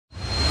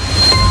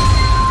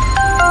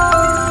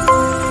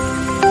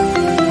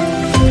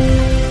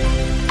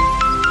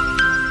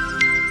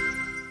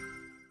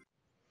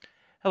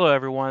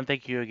everyone.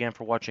 Thank you again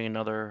for watching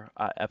another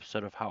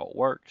episode of How It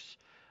Works.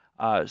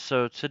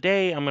 So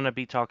today I'm going to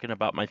be talking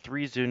about my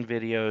three Zune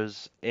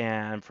videos,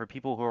 and for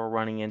people who are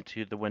running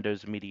into the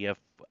Windows Media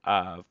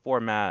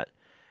format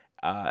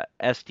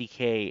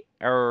SDK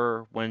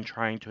error when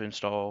trying to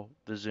install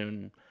the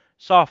Zune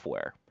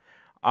software.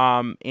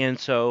 And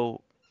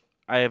so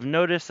I have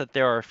noticed that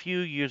there are a few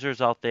users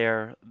out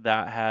there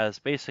that has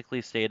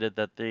basically stated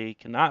that they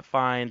cannot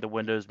find the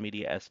Windows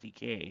Media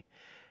SDK,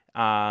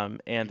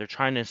 and they're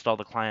trying to install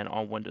the client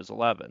on Windows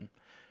 11.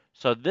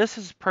 So this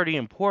is pretty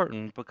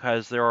important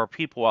because there are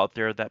people out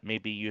there that may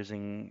be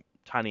using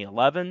Tiny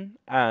 11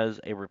 as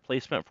a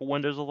replacement for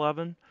Windows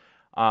 11,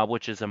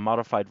 which is a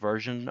modified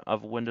version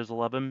of Windows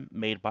 11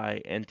 made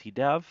by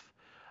NTDev.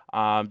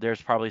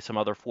 There's probably some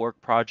other fork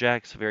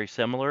projects very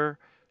similar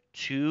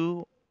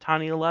to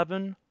Tiny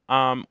 11,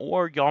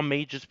 or y'all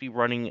may just be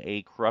running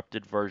a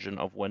corrupted version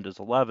of Windows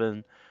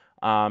 11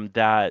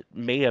 that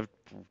may have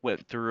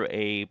went through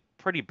a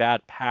pretty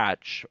bad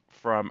patch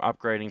from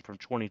upgrading from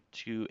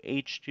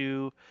 22H2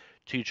 to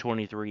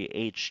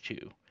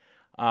 23H2,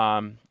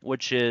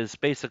 which is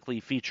basically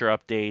feature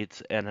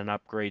updates and an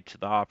upgrade to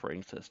the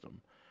operating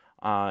system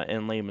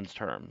in layman's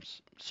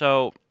terms.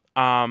 So,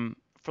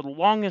 for the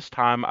longest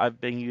time, I've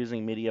been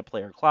using Media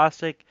Player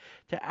Classic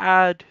to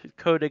add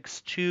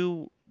codecs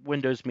to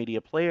Windows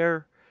Media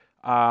Player,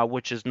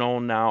 which is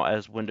known now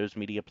as Windows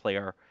Media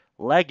Player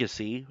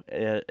Legacy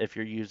if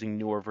you're using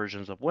newer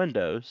versions of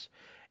Windows.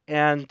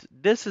 And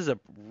this is a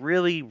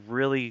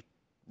really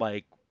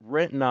like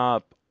written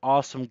up,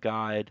 awesome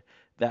guide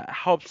that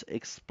helps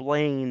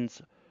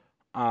explains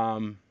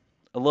um,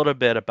 a little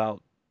bit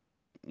about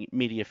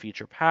media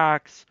feature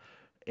packs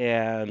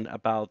and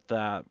about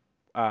the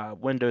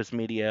Windows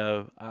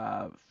Media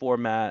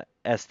format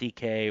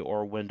SDK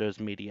or Windows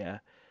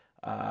Media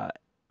uh,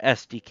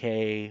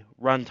 SDK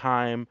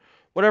runtime,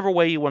 whatever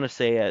way you want to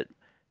say it,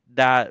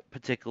 that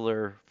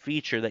particular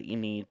feature that you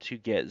need to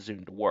get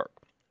Zune to work.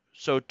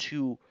 So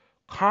to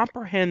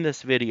comprehend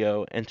this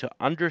video and to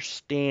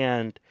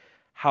understand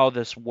how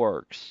this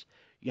works,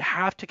 you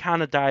have to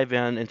kind of dive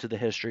into the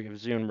history of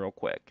Zune real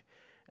quick.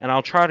 And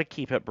I'll try to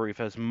keep it brief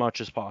as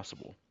much as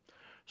possible.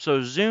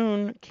 So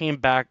Zune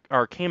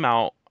came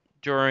out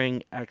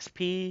during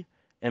XP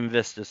and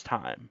Vista's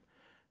time.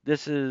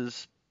 This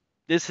is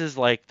this is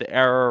like the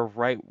era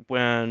right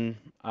when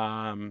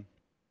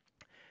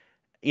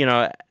you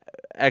know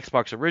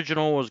Xbox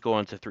Original was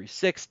going to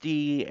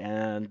 360,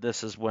 and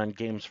this is when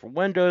Games for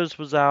Windows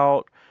was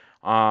out.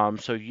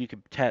 So you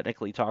could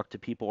technically talk to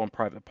people in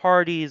private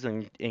parties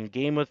and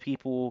game with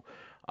people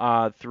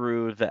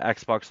through the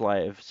Xbox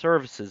Live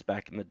services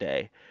back in the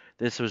day.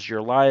 This was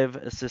your live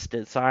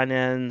assisted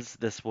sign-ins.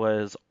 This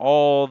was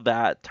all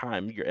that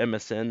time, your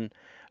MSN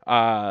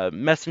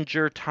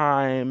Messenger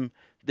time.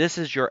 This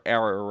is your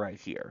era right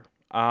here.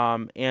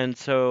 And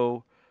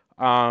so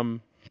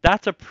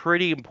that's a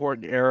pretty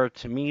important era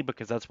to me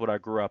because that's what I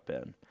grew up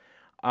in.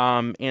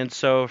 And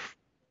so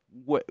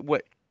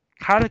what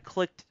kind of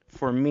clicked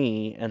for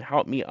me and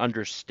helped me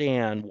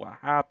understand what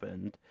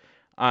happened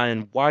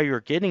and why you're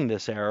getting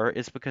this error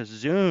is because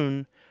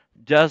Zune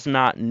does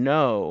not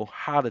know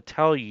how to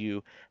tell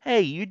you,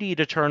 hey, you need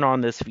to turn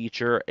on this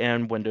feature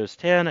in Windows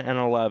 10 and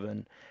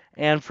 11.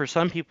 And for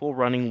some people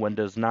running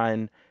Windows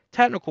 9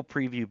 technical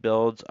preview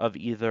builds of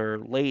either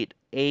late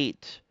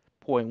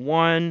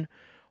 8.1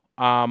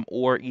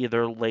 or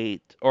either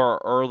late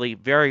or early,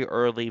 very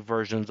early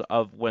versions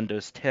of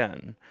Windows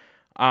 10.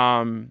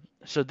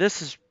 So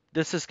this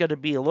is going to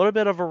be a little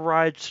bit of a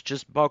ride, so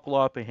just buckle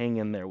up and hang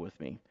in there with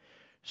me.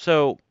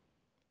 So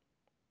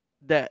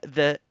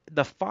the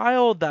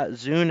file that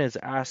Zune is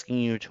asking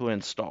you to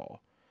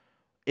install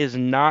is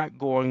not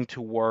going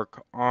to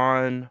work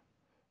on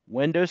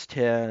Windows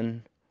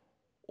 10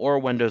 or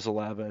Windows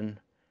 11,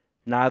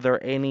 neither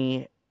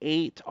any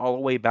 8 all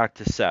the way back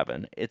to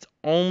 7. It's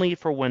only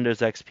for Windows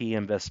XP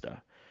and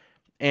Vista.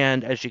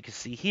 And as you can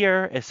see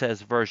here, it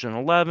says version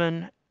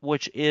 11,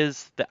 which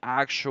is the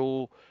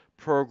actual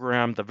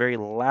program, the very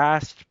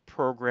last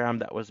program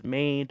that was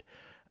made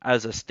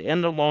as a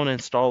standalone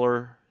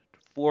installer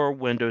for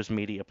Windows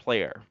Media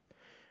Player.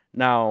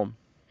 Now,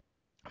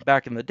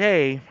 back in the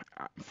day,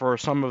 for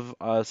some of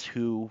us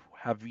who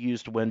have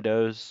used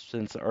Windows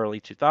since the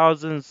early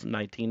 2000s,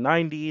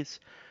 1990s,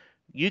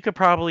 you could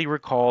probably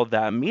recall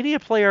that Media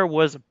Player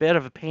was a bit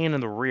of a pain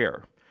in the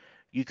rear.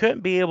 You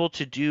couldn't be able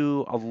to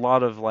do a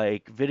lot of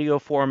like video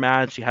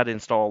formats. You had to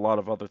install a lot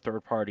of other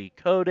third-party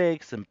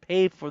codecs and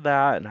pay for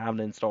that, and have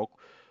to install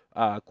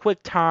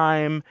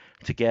QuickTime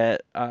to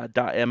get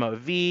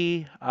 .mov,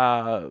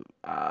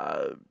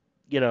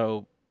 you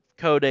know,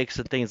 codecs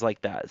and things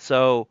like that.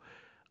 So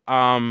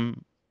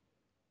um,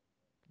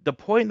 the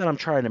point that I'm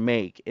trying to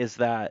make is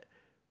that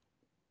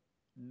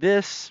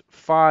this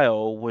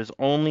file was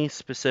only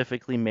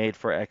specifically made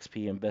for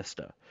XP and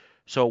Vista.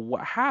 So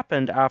what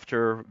happened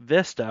after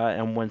Vista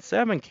and when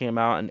 7 came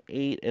out and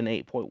 8 and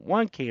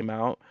 8.1 came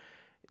out,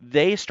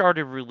 they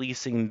started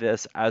releasing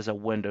this as a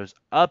Windows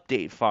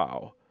update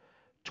file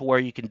to where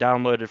you can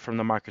download it from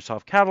the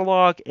Microsoft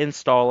catalog,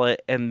 install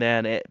it, and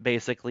then it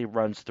basically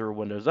runs through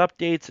Windows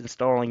updates,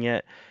 installing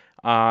it.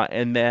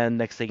 And then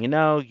next thing you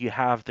know, you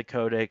have the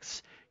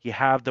codecs, you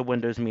have the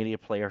Windows Media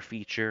Player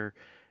feature,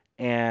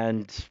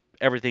 and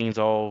everything's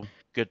all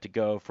good to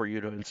go for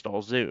you to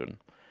install Zune.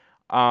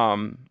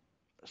 Um,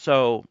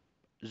 so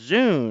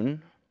Zune,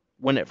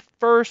 when it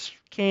first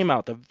came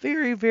out, the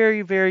very,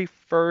 very, very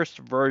first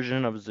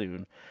version of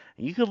Zune,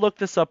 and you could look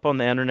this up on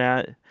the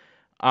internet.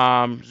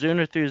 Zune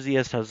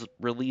Enthusiast has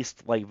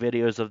released like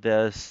videos of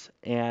this,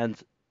 and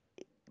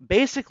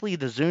basically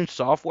the Zune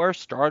software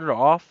started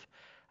off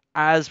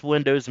as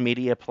Windows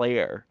Media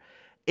Player.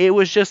 It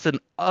was just an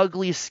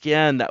ugly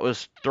skin that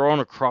was thrown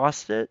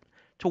across it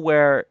to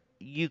where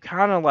you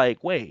kind of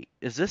like, wait,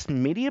 is this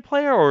Media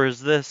Player or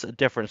is this a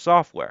different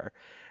software?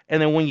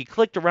 And then when you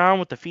clicked around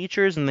with the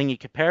features and then you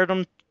compared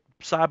them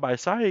side by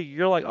side,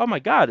 you're like, oh my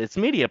God, it's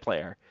Media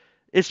Player.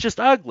 It's just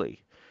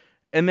ugly.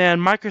 And then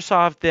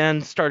Microsoft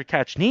then started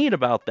catching heat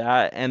about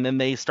that, and then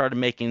they started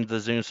making the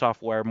Zune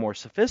software more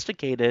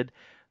sophisticated,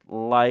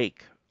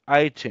 like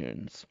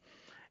iTunes.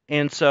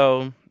 And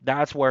so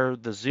that's where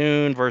the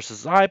Zune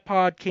versus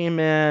iPod came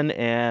in,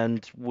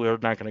 and we're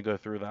not going to go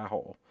through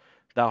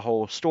that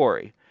whole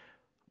story.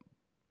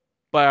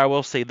 But I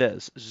will say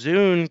this,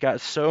 Zune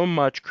got so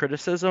much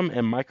criticism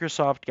and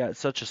Microsoft got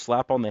such a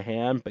slap on the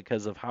hand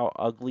because of how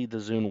ugly the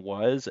Zune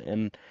was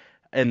and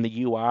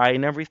the UI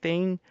and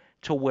everything,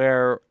 to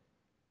where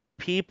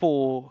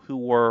people who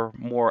were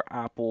more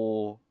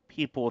Apple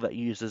people that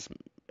uses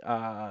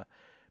uh,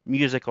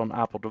 music on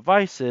Apple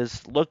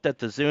devices looked at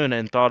the Zune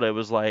and thought it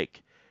was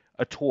like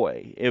a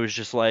toy. It was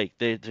just like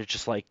they're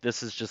just like,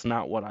 this is just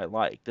not what I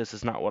like. This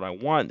is not what I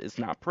want. It's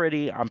not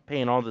pretty. I'm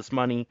paying all this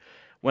money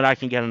when I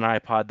can get an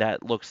iPod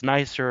that looks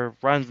nicer,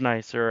 runs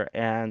nicer,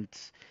 and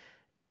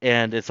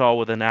it's all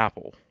with an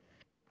Apple.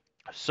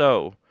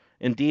 So,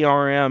 and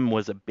DRM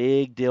was a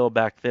big deal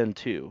back then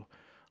too.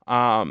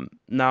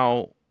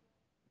 Now,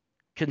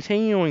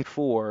 continuing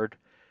forward,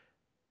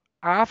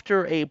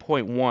 after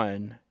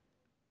 8.1,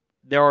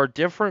 there are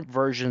different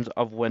versions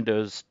of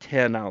Windows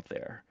 10 out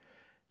there.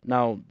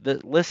 Now,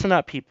 listen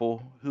up,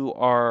 people who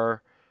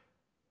are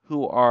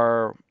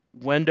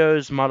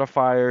Windows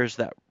modifiers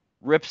that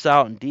rips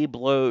out and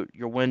debloat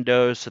your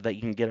Windows so that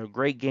you can get a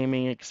great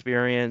gaming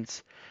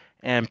experience,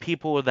 and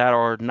people that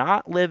are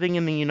not living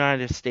in the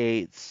United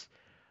States,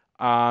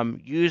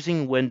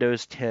 using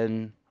Windows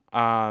 10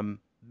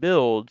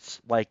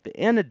 builds like the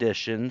N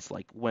editions,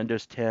 like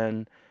Windows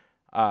 10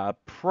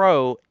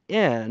 Pro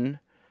N,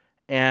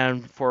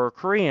 and for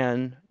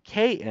Korean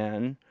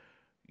KN,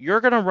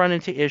 you're going to run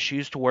into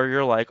issues to where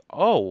you're like,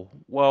 oh,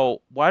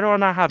 well, why do I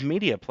not have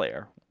Media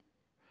Player?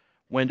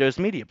 Windows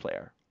Media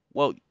Player.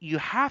 Well, you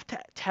have to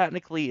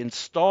technically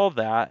install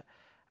that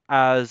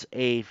as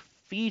a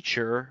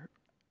feature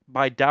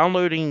by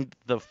downloading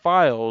the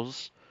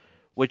files,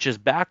 which is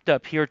backed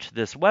up here to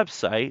this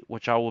website,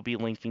 which I will be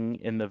linking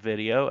in the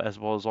video as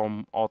well as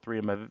on all three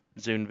of my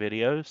Zune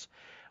videos,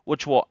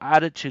 which will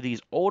add it to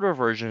these older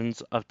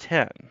versions of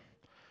 10.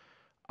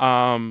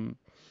 Um,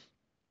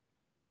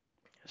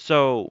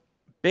 so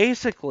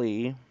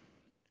basically,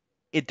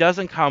 it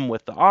doesn't come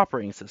with the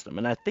operating system.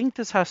 And I think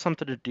this has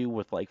something to do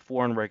with like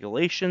foreign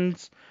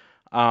regulations,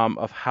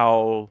 of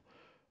how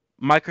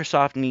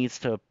Microsoft needs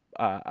to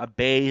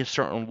obey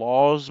certain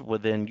laws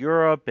within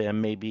Europe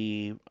and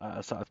maybe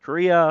South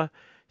Korea,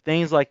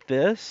 things like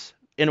this,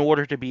 in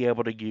order to be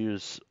able to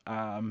use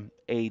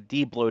a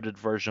debloated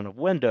version of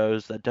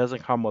Windows that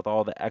doesn't come with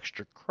all the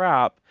extra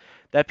crap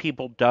that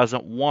people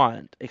doesn't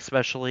want,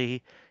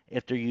 especially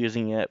if they're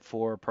using it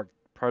for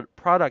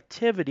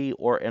productivity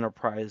or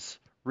enterprise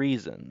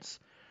reasons.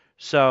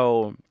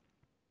 So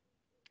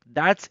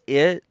that's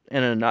it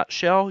in a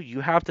nutshell.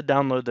 You have to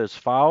download those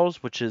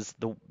files, which is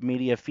the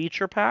media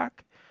feature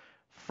pack,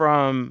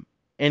 from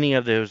any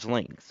of those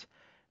links.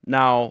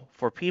 Now,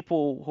 for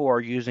people who are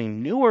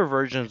using newer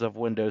versions of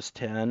Windows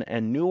 10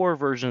 and newer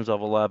versions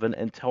of 11,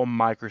 until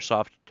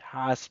Microsoft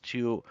has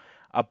to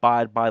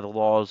abide by the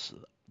laws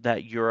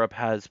that Europe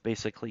has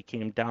basically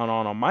came down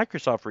on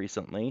Microsoft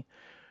recently,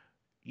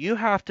 you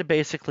have to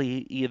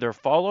basically either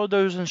follow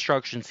those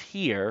instructions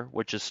here,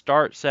 which is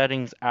start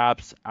settings,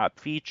 apps, app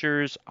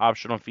features,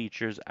 optional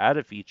features, add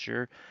a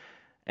feature,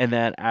 and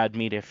then add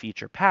media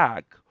feature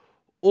pack,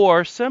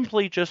 or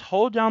simply just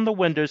hold down the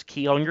Windows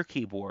key on your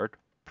keyboard,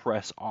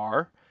 press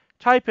R,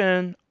 type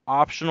in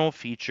optional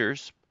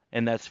features,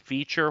 and that's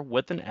feature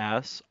with an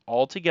S,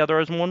 all together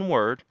as one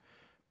word,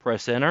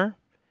 press enter,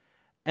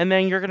 and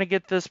then you're going to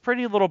get this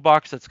pretty little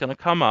box that's going to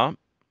come up,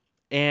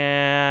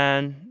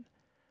 and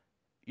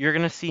you're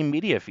going to see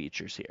media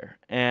features here,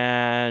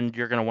 and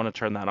you're going to want to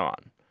turn that on.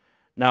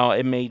 Now,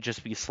 it may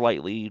just be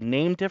slightly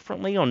named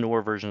differently on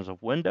newer versions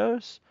of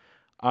Windows,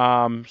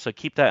 so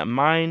keep that in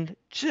mind.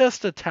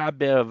 Just a tad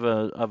bit of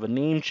a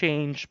name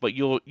change, but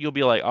you'll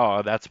be like,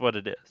 oh, that's what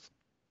it is.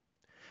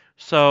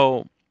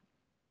 So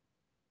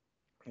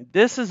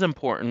this is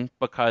important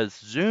because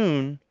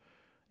Zune,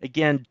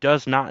 again,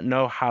 does not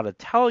know how to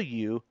tell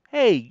you,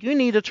 hey, you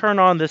need to turn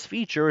on this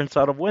feature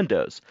inside of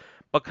Windows.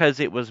 because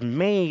it was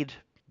made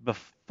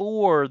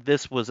before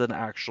this was an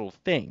actual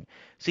thing.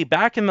 See,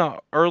 back in the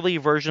early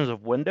versions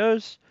of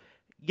Windows,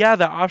 yeah,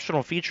 the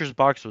optional features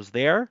box was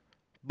there,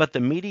 but the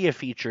media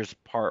features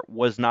part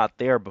was not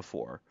there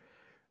before.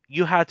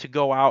 You had to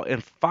go out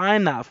and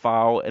find that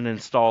file and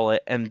install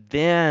it, and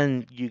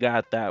then you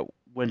got that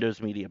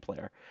Windows Media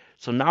Player.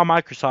 So now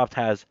Microsoft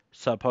has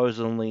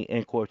supposedly,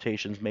 in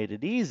quotations, made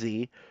it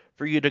easy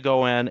for you to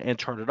go in and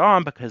turn it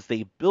on because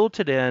they built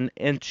it in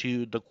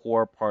into the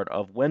core part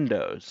of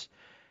Windows.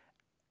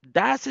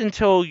 That's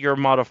until your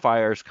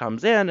modifiers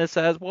comes in and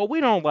says, well,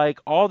 we don't like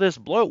all this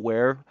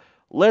bloatware.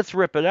 Let's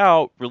rip it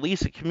out,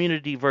 release a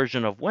community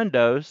version of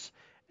Windows,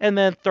 and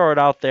then throw it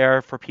out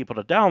there for people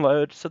to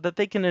download so that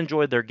they can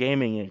enjoy their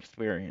gaming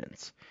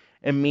experience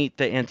and meet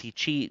the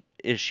anti-cheat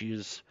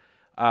issues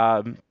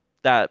um,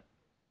 that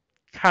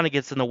kind of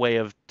gets in the way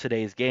of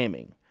today's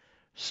gaming.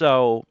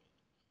 So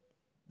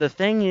the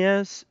thing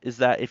is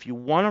that if you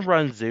want to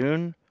run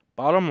Zune,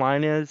 bottom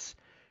line is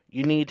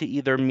you need to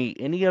either meet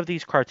any of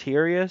these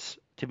criteria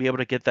to be able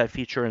to get that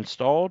feature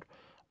installed.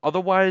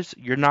 Otherwise,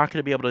 you're not going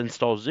to be able to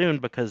install Zune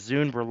because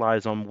Zune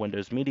relies on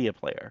Windows Media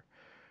Player.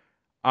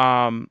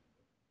 Um,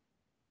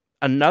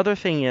 Another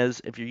thing is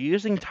if you're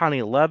using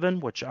Tiny11,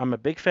 which I'm a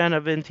big fan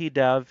of NT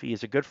Dev,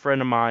 he's a good friend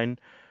of mine.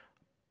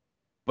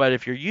 But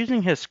if you're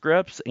using his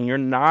scripts and you're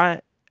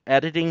not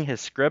editing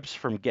his scripts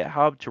from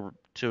GitHub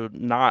to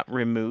not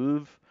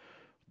remove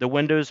the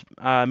Windows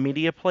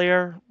Media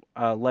Player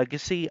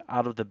legacy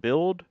out of the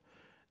build,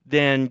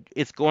 then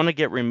it's going to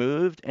get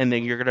removed, and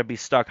then you're going to be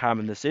stuck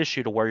having this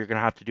issue to where you're going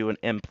to have to do an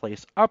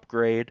in-place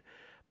upgrade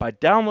by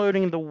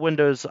downloading the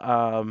Windows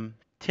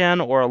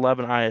 10 or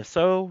 11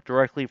 ISO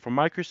directly from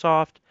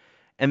Microsoft,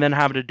 and then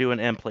having to do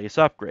an in-place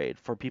upgrade.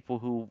 For people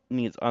who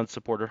needs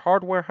unsupported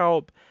hardware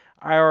help,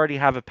 I already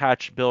have a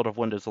patched build of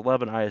Windows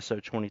 11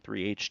 ISO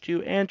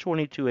 23H2 and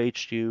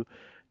 22H2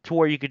 to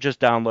where you could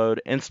just download,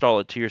 install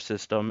it to your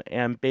system,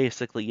 and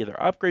basically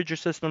either upgrade your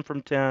system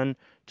from 10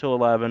 to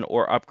 11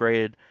 or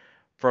upgrade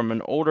from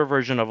an older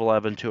version of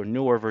 11 to a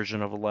newer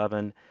version of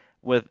 11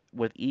 with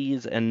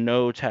ease and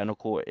no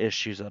technical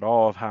issues at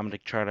all of having to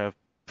try to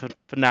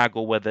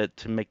finagle with it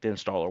to make the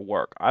installer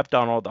work. I've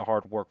done all the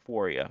hard work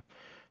for you.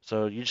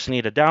 So you just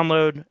need to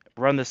download,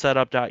 run the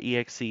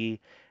setup.exe,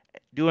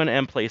 do an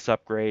in-place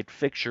upgrade,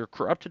 fix your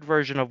corrupted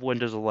version of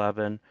Windows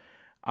 11.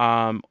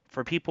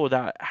 For people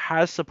that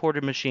has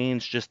supported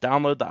machines, just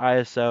download the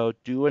ISO,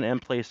 do an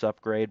in-place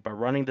upgrade by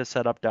running the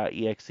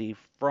setup.exe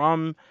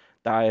from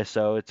the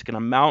ISO. It's going to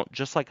mount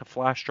just like a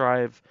flash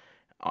drive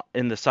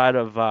in the side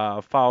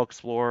of File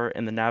Explorer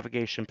in the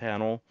navigation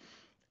panel.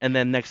 And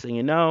then next thing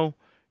you know,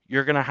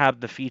 you're going to have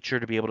the feature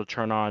to be able to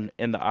turn on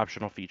in the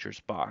optional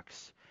features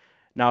box.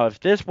 Now, if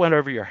this went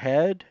over your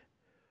head,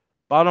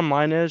 bottom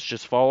line is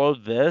just follow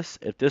this.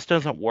 If this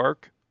doesn't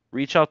work,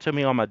 reach out to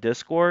me on my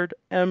Discord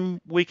and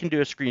we can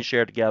do a screen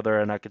share together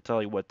and I can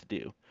tell you what to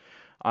do.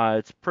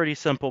 It's pretty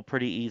simple,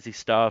 pretty easy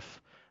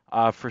stuff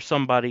for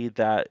somebody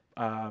that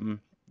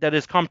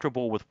is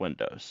comfortable with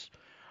Windows.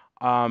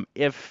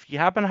 If you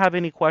happen to have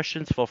any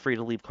questions, feel free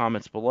to leave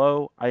comments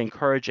below. I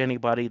encourage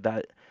anybody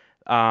that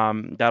are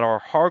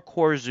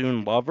hardcore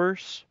Zune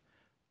lovers,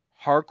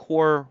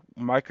 hardcore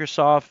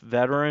Microsoft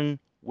veteran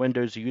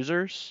Windows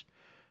users,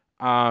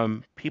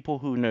 people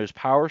who knows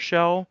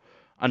PowerShell,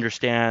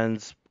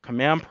 understands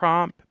command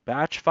prompt,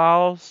 batch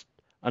files,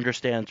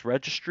 understands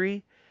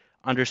registry,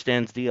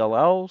 understands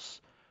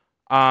DLLs,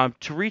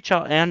 to reach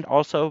out and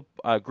also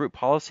group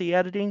policy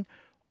editing.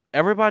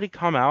 Everybody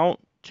come out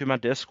to my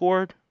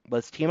Discord.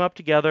 Let's team up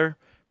together,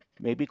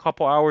 maybe a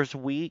couple hours a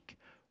week.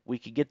 We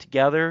could get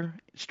together,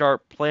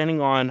 start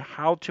planning on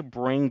how to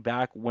bring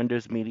back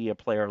Windows Media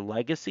Player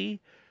legacy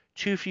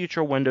to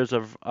future Windows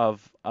or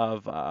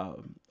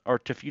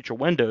to future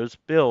Windows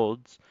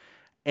builds,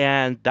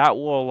 and that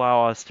will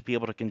allow us to be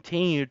able to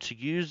continue to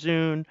use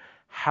Zune,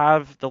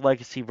 have the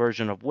legacy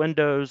version of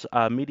Windows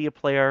Media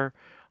Player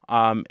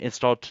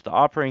installed to the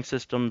operating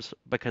systems,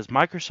 because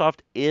Microsoft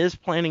is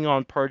planning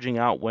on purging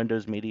out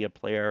Windows Media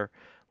Player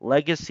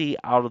legacy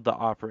out of the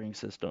operating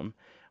system,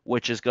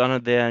 which is going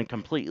to then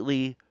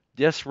completely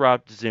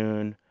disrupt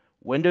Zune,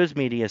 Windows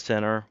Media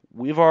Center.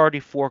 We've already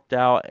forked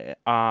out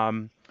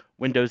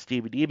Windows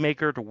DVD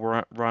Maker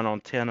to run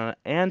on 10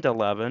 and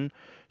 11.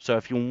 So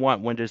if you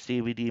want Windows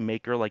DVD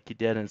Maker like you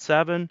did in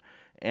 7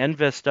 and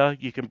Vista,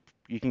 you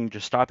can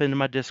just stop into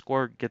my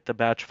Discord, get the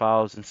batch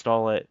files,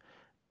 install it,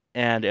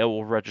 and it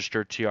will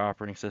register to your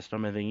operating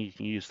system, and then you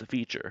can use the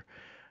feature.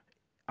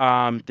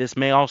 This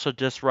may also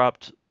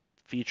disrupt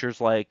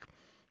features like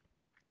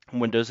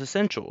Windows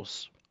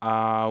Essentials,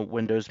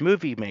 Windows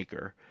Movie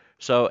Maker.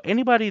 So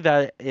anybody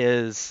that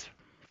is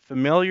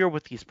familiar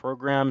with these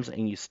programs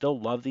and you still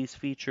love these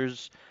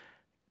features,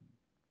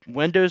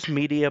 Windows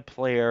Media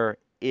Player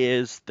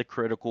is the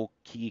critical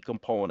key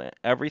component.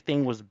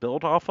 Everything was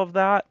built off of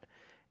that,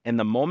 and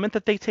the moment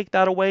that they take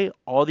that away,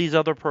 all these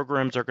other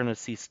programs are going to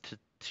cease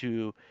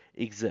to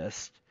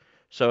exist.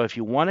 So if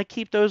you want to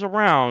keep those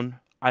around,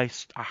 I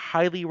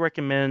highly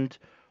recommend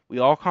We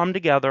all come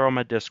together on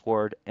my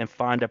Discord and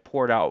find a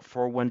port out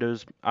for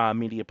Windows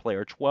Media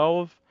Player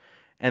 12,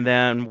 and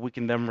then we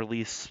can then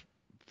release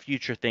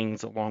future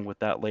things along with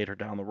that later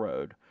down the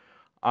road.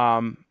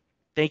 Um,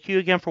 Thank you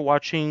again for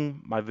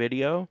watching my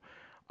video.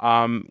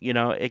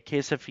 In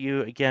case if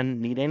you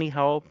again need any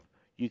help,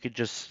 you could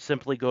just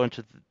simply go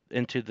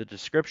into the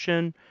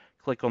description,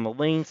 click on the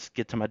links,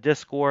 get to my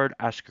Discord,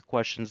 ask your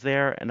questions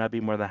there, and I'd be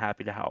more than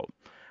happy to help.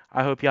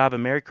 I hope you have a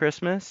Merry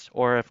Christmas,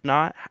 or if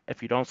not,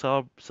 if you don't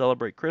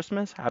celebrate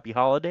Christmas, Happy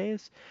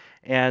Holidays,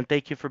 and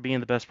thank you for being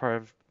the best part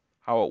of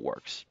how it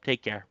works.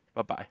 Take care.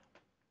 Bye bye.